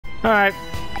Alright,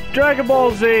 Dragon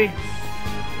Ball Z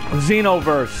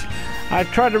Xenoverse. I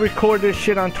tried to record this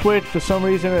shit on Twitch. For some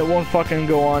reason it won't fucking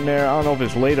go on there. I don't know if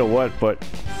it's late or what, but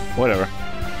whatever.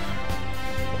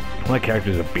 My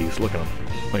character's a beast. Look at him.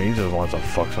 Like, he just wants to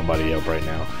fuck somebody up right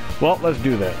now. Well, let's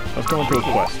do that. Let's go into a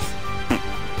quest.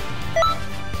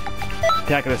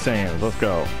 Attack of the Saiyans. Let's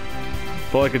go.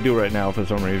 That's all I could do right now for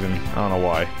some reason. I don't know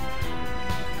why.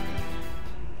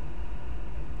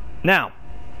 Now,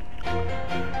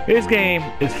 this game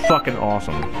is fucking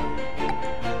awesome.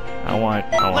 I want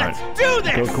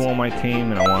Goku on my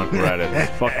team, and I want Raditz.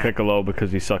 Fuck Piccolo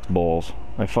because he sucks balls.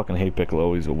 I fucking hate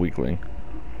Piccolo. He's a weakling.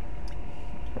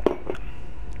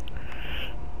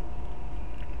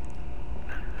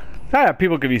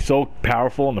 People could be so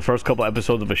powerful in the first couple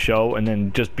episodes of a show and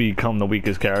then just become the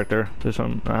weakest character. There's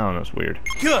some, I don't know, it's weird.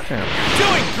 Good. Yeah.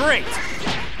 Doing great.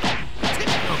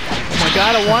 Oh my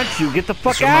god, I want you. Get the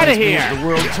fuck out of here. The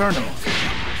world tournament.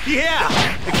 Yeah.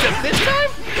 Except this time.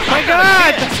 Oh my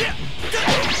god.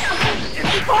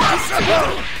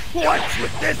 Impossible. What's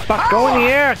with this? Fuck, go in the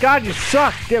air. God, you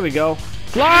suck. There we go.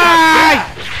 Fly.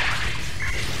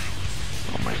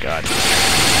 Oh my god.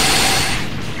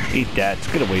 Eat that.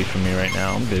 Get away from me right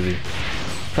now. I'm busy.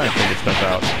 Trying to figure stuff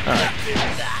out. Alright.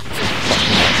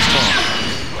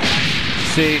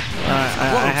 See,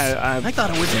 I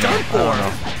thought it was done for.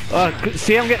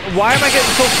 See, why am I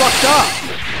getting so fucked up?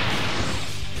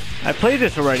 I played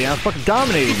this already. I'm fucking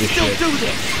dominating this shit. Still do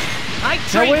this. I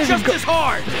train just as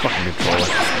hard. Fucking controller.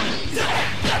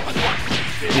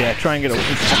 Yeah, try and get away.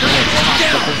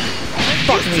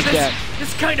 Fucking eat that.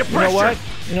 This kind of pressure. You know what?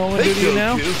 You know what I'm gonna do to you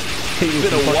now? It's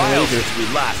been a while since we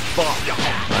last fought.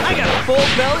 I got a full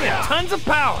belly and tons of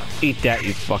power. Eat that,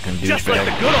 you fucking douchebag. Just like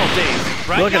the good old days,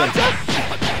 right? Look at him.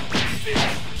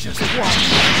 Just watch.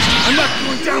 I'm not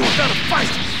going down without a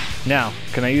fight. Now,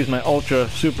 can I use my ultra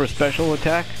super special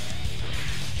attack?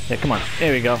 Yeah, come on.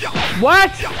 There we go.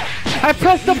 What? I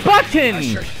pressed the button!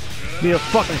 You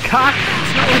fucking cock!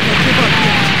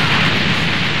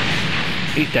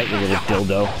 Eat that, you little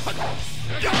dildo.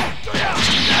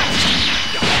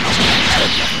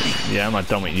 Yeah, I'm not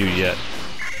done with you yet.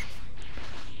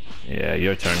 Yeah,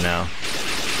 your turn now.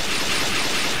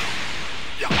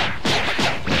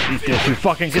 Eat this, you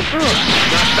fucking get.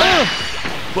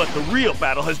 But the real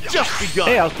battle has just begun.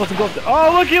 Hey, I was supposed to go up there.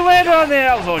 Oh, look, you landed on there.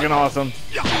 That was fucking awesome.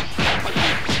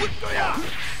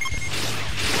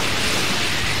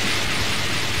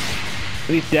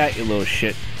 Eat that, you little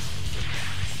shit.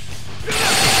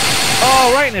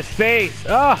 Oh, right in his face.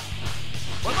 Oh.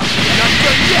 Not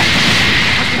done yet.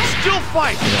 I can still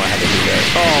fight. You know I had to do that.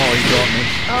 Oh, he got me.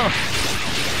 Oh.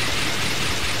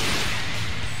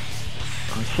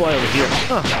 Let's fly over here.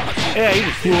 Oh. Yeah, he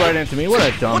just flew right into me. What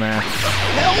a dumbass.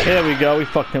 There we go. We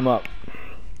fucked him up.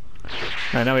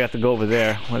 Alright, now we have to go over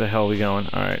there. Where the hell are we going?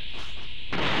 Alright.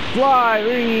 Fly!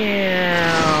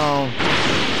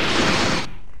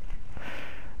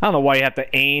 I don't know why you have to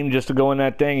aim just to go in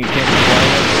that thing. You can't fly.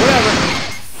 Whatever.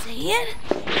 See it?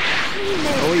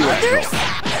 Oh, you others?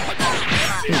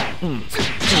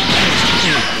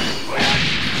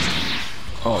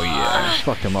 Oh yeah,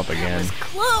 fucked him up again. That was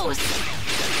close.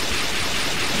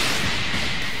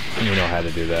 You know how to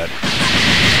do that.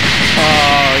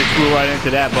 Oh, he flew right into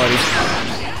that, buddy.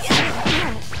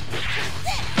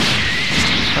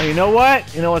 Oh, you know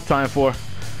what? You know what it's time for?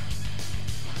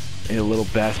 You little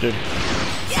bastard.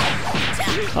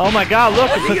 Oh my god, look,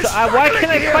 why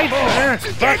can't I fight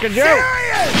fucking you?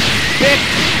 Bitch!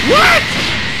 What?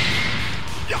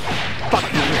 Fuck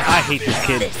you, I hate this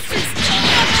kid.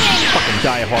 Fucking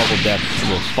die a horrible death, you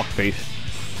little fuckface.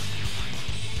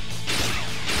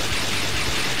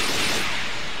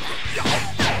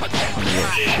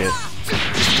 Shit.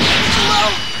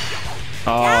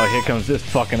 Oh, here comes this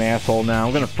fucking asshole now.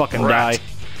 I'm gonna fucking die.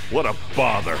 What a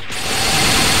bother.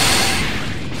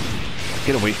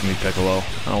 Get away from me, Piccolo.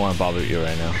 I don't want to bother you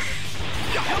right now.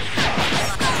 There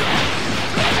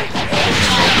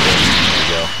we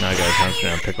go. Now I gotta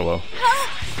concentrate on Piccolo.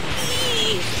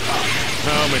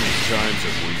 How many times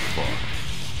have we fought?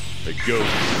 The ghost.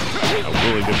 I'm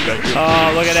willing to bet you.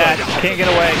 Oh, look at that. Can't get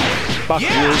away. Fuck you.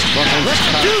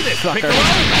 Let's do this, sucker.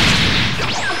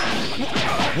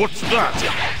 What's that?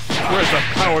 Where's the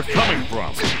power coming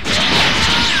from?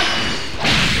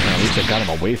 Well, at least I got him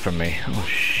away from me. Oh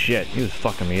shit, he was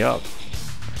fucking me up.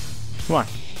 Come on.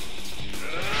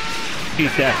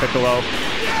 Eat that, Piccolo.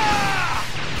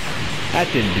 That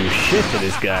didn't do shit to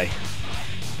this guy.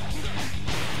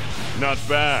 Not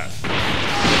bad.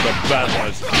 The battle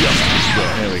has just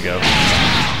begun. There we go.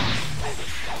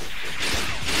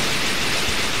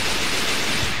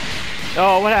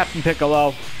 Oh, what happened,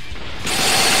 Piccolo?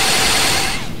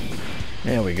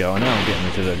 There we go. Now I'm getting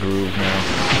into the groove now.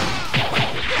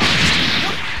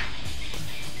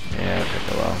 Yeah,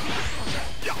 Piccolo.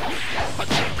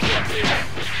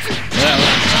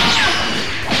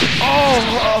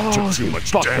 Oh, Took too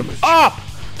much fucked damage. him up!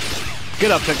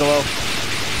 Get up, Piccolo.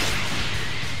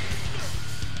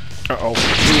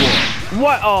 Uh-oh.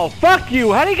 What? Oh, fuck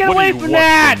you! How do you get away from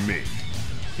that? From me?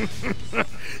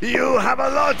 You have a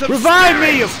lot of Revive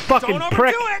spirit. me, you fucking Don't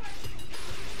prick! overdo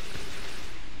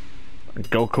it.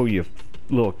 Goku, you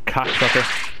little cocksucker.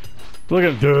 Look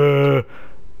at him. Duh.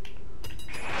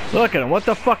 Look at him. What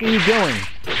the fuck are you doing?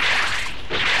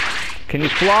 Can you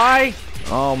fly?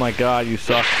 Oh my god, you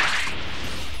suck.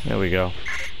 There we go.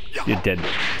 You're dead.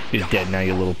 You're dead now,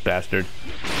 you little bastard.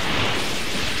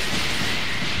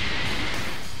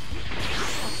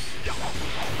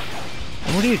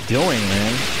 What are you doing,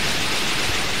 man?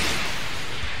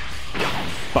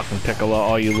 Fucking Piccolo,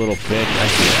 oh you little bitch. I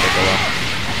see you, Piccolo.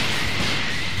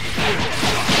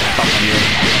 Fuck you.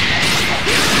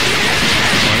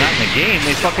 Well, not in the game,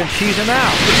 they fucking cheese him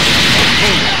out.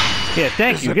 Yeah,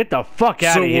 thank you. Get the fuck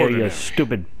out of here, you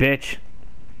stupid bitch.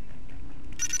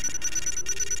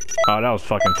 Oh, that was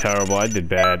fucking terrible. I did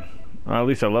bad. Well, at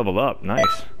least I leveled up.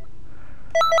 Nice.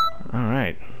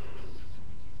 Alright.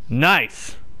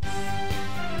 Nice!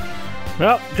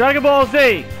 Well, Dragon Ball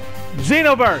Z!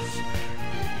 Xenoverse!